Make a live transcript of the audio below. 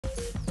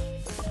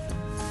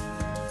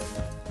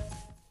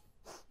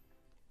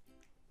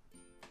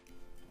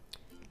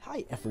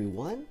Hi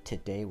everyone,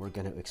 today we're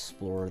going to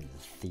explore the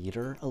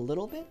theater a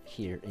little bit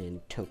here in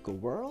Toca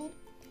World.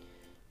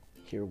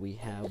 Here we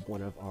have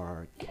one of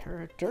our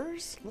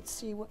characters. Let's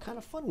see what kind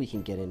of fun we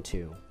can get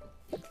into.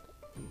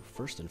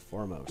 First and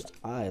foremost,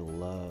 I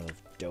love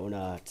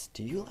donuts.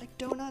 Do you like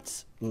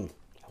donuts? I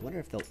wonder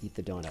if they'll eat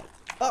the donut.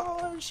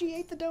 Oh, she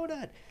ate the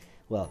donut!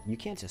 Well, you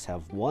can't just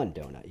have one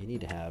donut. You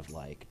need to have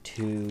like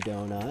 2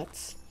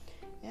 donuts.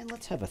 And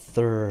let's have a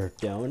 3rd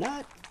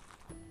donut.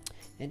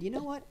 And you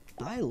know what?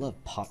 I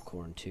love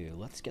popcorn too.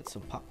 Let's get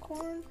some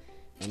popcorn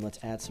and let's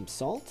add some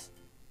salt.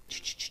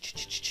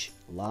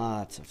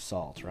 Lots of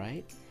salt,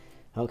 right?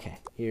 Okay,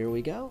 here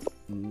we go.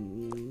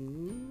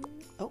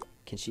 Oh,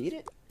 can she eat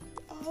it?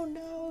 Oh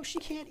no, she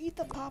can't eat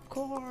the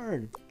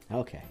popcorn.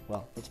 Okay,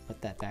 well, let's put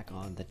that back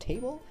on the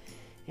table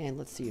and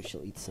let's see if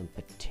she'll eat some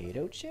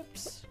potato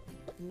chips.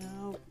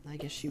 No, I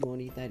guess she won't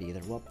eat that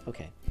either. Well,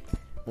 okay.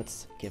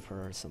 Let's give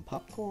her some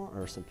popcorn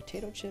or some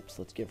potato chips.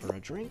 Let's give her a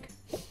drink.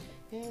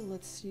 And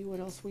let's see what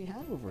else we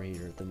have over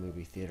here at the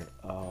movie theater.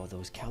 Oh,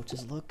 those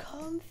couches look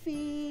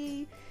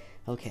comfy.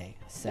 Okay,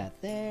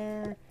 sat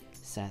there.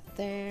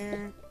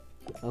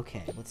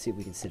 Okay, let's see if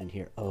we can sit in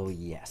here. Oh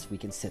yes, we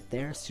can sit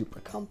there, super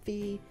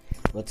comfy.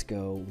 Let's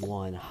go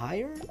one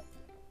higher.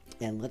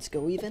 And let's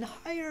go even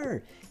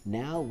higher.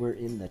 Now we're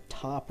in the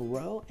top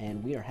row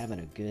and we are having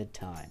a good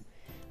time.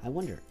 I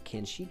wonder,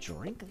 can she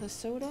drink the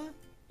soda?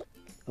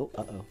 Oh,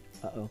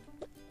 uh-oh.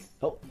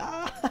 Oh,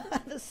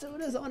 the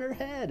soda's on her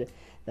head.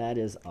 That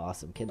is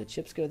awesome. Can the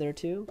chips go there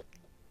too?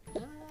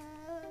 I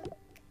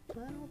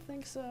don't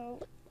think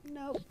so.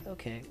 Nope.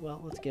 Okay,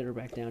 well, let's get her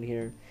back down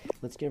here.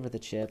 Let's give her the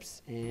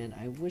chips. And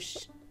I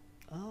wish,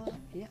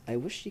 yeah, I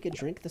wish she could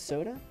drink the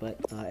soda, but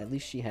at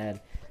least she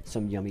had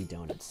some yummy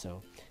donuts.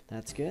 So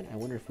that's good. I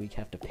wonder if we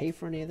have to pay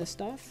for any of this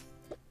stuff.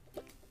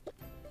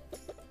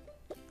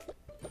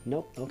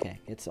 Nope. Okay,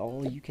 it's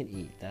all you can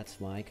eat. That's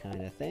my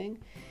kind of thing.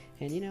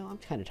 And you know, I'm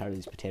kind of tired of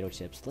these potato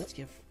chips. Let's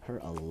give her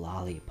a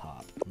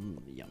lollipop.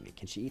 Yummy.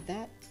 Can she eat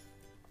that?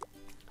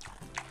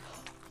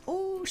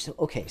 Oh, so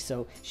okay,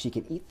 so she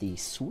can eat the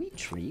sweet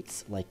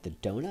treats like the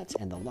donuts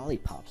and the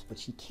lollipops, but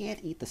she can't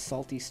eat the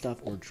salty stuff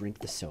or drink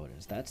the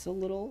sodas. That's a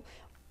little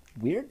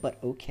weird, but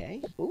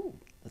okay. Oh,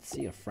 let's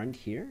see, a friend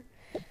here.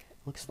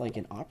 Looks like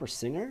an opera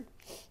singer.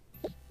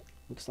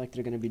 Looks like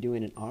they're going to be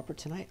doing an opera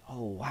tonight.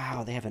 Oh,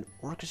 wow, they have an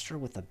orchestra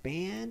with a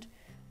band.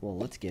 Well,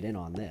 let's get in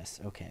on this.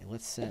 Okay,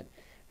 let's set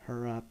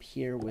her up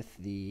here with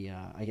the,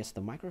 I guess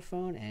the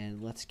microphone,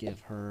 and let's give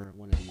her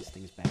one of these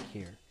things back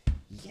here.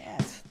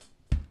 Yes!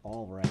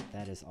 All right,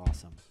 that is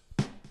awesome.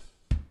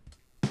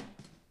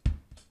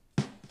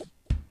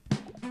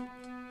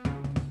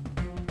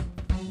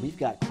 We've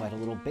got quite a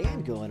little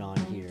band going on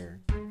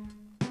here.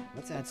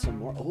 Let's add some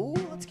more. Oh,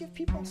 let's give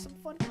people some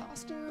fun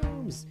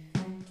costumes.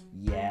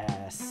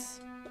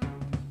 Yes.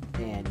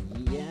 And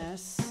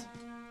yes.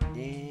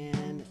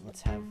 And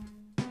let's have,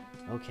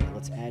 okay,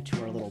 let's add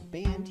to our little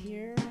band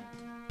here.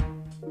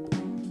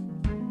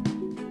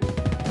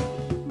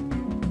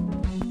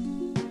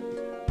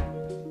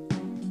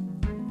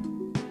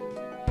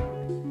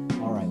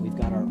 All right, we've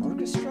got our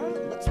orchestra.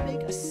 Let's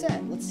make a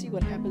set. Let's see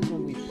what happens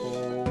when we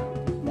pull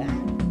that.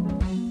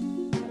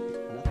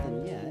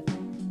 Nothing yet.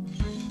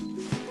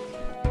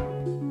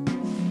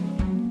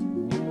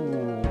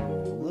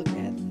 Ooh, look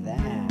at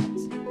that.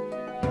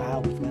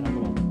 Wow, we've got a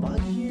little bug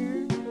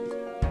here.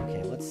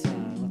 Okay, let's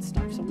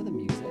stop some of the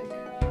music.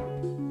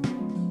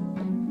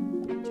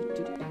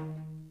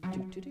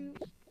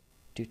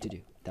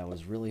 That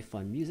was really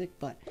fun music,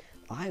 but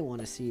I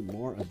want to see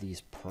more of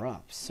these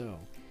props. So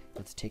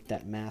let's take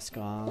that mask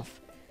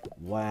off.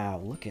 Wow,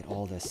 look at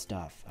all this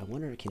stuff. I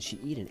wonder, can she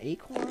eat an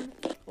acorn?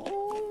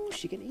 Oh,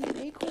 she can eat an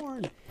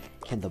acorn.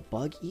 Can the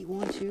bug eat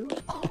one too?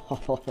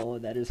 Oh,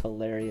 that is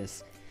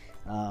hilarious.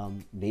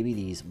 Maybe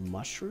these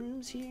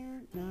mushrooms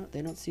here? No,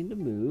 they don't seem to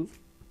move.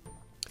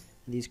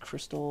 These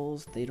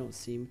crystals, they don't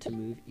seem to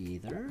move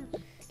either.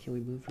 Can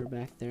we move her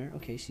back there?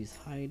 Okay, she's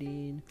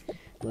hiding.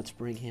 Let's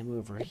bring him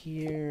over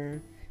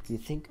here. Do you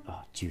think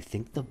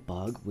the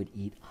bug would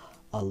eat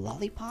a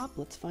lollipop?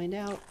 Let's find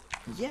out.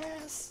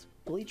 Yes!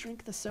 Will he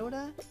drink the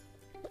soda?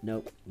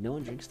 Nope, no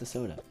one drinks the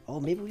soda. Oh,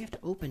 maybe we have to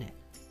open it.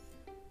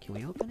 Can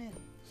we open it?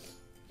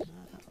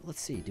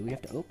 Let's see, do we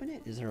have to open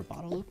it? Is there a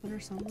bottle opener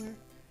somewhere?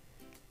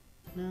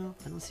 No,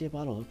 I don't see a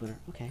bottle opener.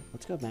 Okay,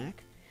 let's go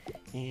back.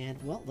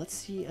 And, well, let's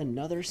see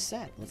another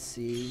set. Let's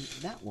see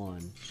that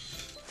one.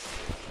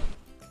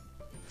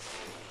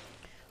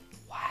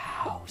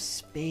 Wow,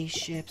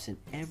 spaceships and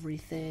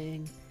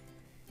everything.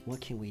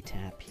 What can we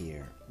tap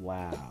here?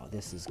 Wow,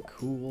 this is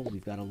cool.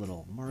 We've got a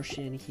little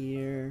Martian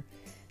here.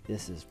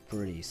 This is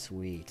pretty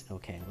sweet.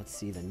 Okay, let's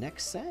see the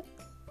next set.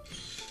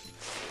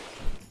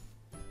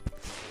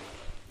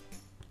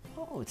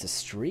 Oh, it's a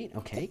street.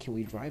 Okay, can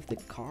we drive the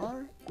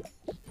car?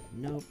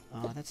 Nope.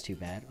 Oh, that's too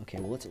bad. Okay,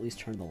 well, let's at least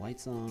turn the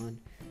lights on.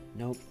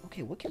 Nope.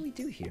 Okay, what can we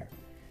do here?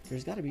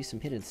 There's got to be some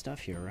hidden stuff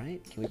here,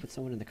 right? Can we put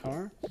someone in the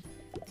car?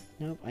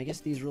 Nope. I guess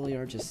these really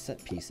are just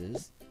set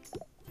pieces.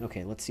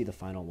 Okay, let's see the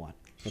final one.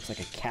 Looks like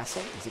a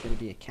castle. Is it going to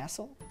be a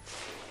castle?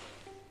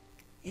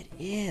 It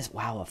is.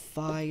 Wow, a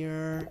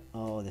fire.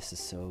 Oh, this is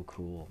so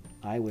cool.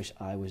 I wish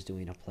I was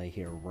doing a play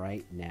here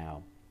right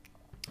now.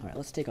 All right,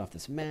 let's take off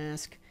this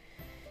mask.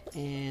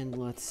 And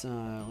let's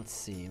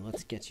see.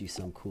 Let's get you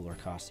some cooler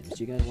costumes.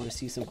 Do you guys want to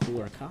see some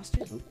cooler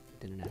costumes? Oh,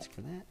 didn't ask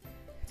for that.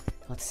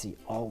 Let's see.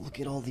 Oh, look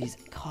at all these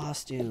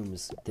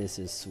costumes. This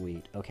is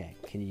sweet. Okay,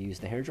 can you use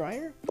the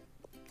hairdryer?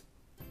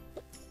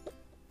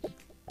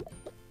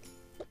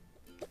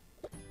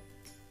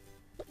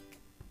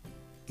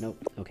 Nope.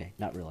 Okay,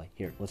 not really.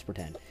 Here, let's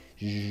pretend.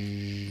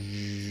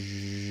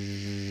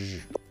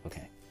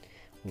 Okay.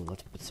 Ooh,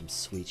 let's put some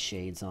sweet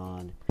shades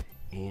on.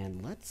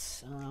 And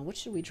let's, what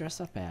should we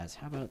dress up as?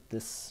 How about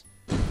this?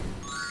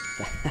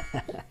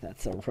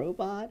 That's a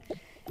robot.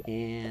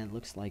 And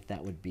looks like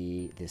that would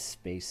be this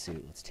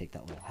spacesuit. Let's take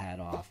that little hat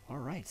off. All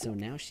right, so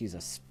now she's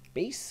a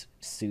space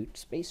suit,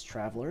 space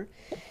traveler.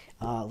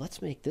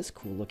 Let's make this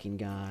cool looking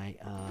guy,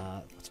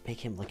 let's make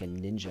him like a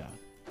ninja.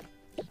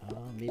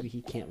 Maybe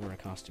he can't wear a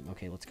costume.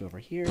 Okay, let's go over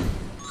here.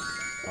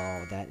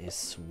 Oh, that is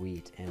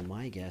sweet. And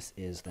my guess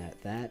is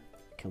that that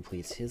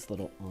completes his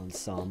little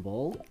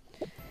ensemble.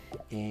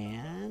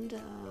 And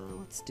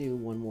let's do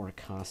one more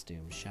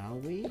costume, shall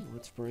we?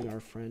 Let's bring our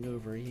friend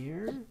over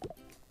here.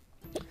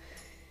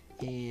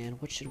 And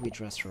what should we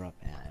dress her up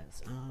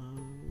as?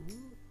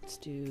 Let's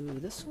do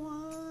this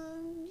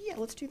one. Yeah,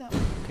 let's do that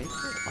one. Okay,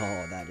 cool.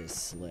 Oh, that is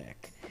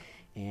slick.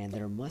 And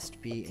there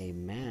must be a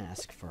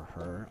mask for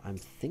her. I'm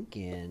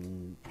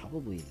thinking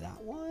probably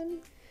that one.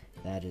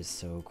 That is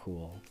so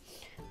cool.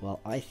 Well,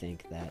 I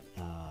think that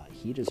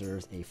he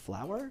deserves a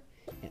flower.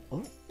 And,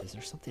 oh, is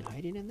there something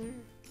hiding in there?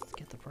 Let's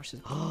get the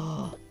brushes.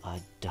 Oh, a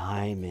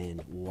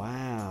diamond.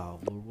 Wow.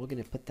 Well, we're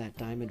going to put that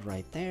diamond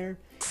right there.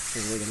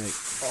 And we're going to...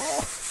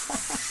 Oh!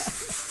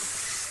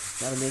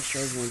 Gotta make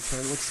sure everyone's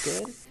hair looks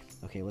good.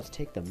 Okay, let's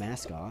take the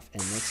mask off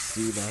and let's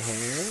do the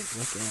hair.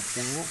 Look at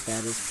that.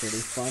 That is pretty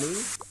funny.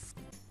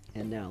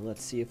 And now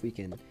let's see if we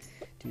can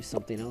do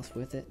something else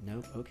with it.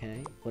 Nope.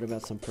 Okay. What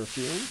about some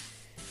perfume?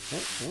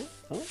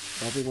 Oh.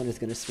 Everyone is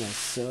going to smell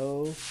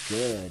so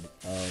good.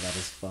 Oh, that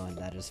is fun.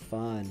 That is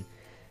fun.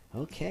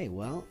 Okay,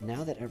 well,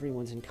 now that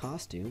everyone's in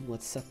costume,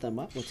 let's set them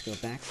up. Let's go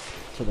back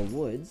to the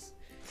woods.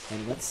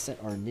 And let's set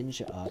our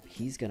ninja up.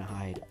 He's going to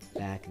hide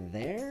back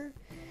there.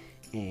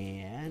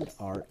 And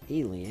our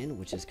alien,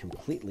 which is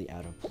completely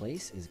out of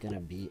place, is going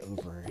to be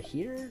over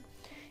here.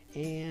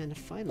 And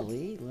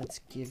finally, let's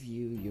give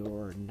you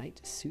your night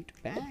suit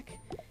back.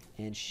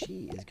 And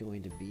she is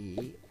going to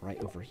be right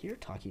over here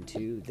talking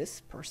to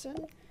this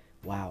person.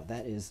 Wow,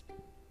 that is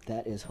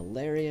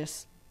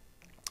hilarious.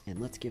 And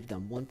let's give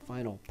them one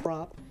final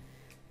prop.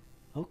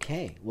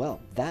 Okay,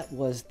 well, that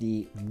was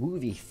the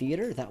movie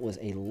theater. That was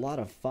a lot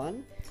of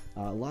fun.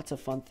 Lots of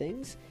fun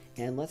things.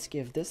 And let's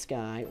give this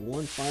guy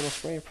one final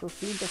spray of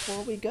perfume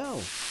before we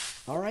go.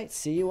 All right,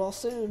 see you all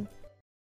soon.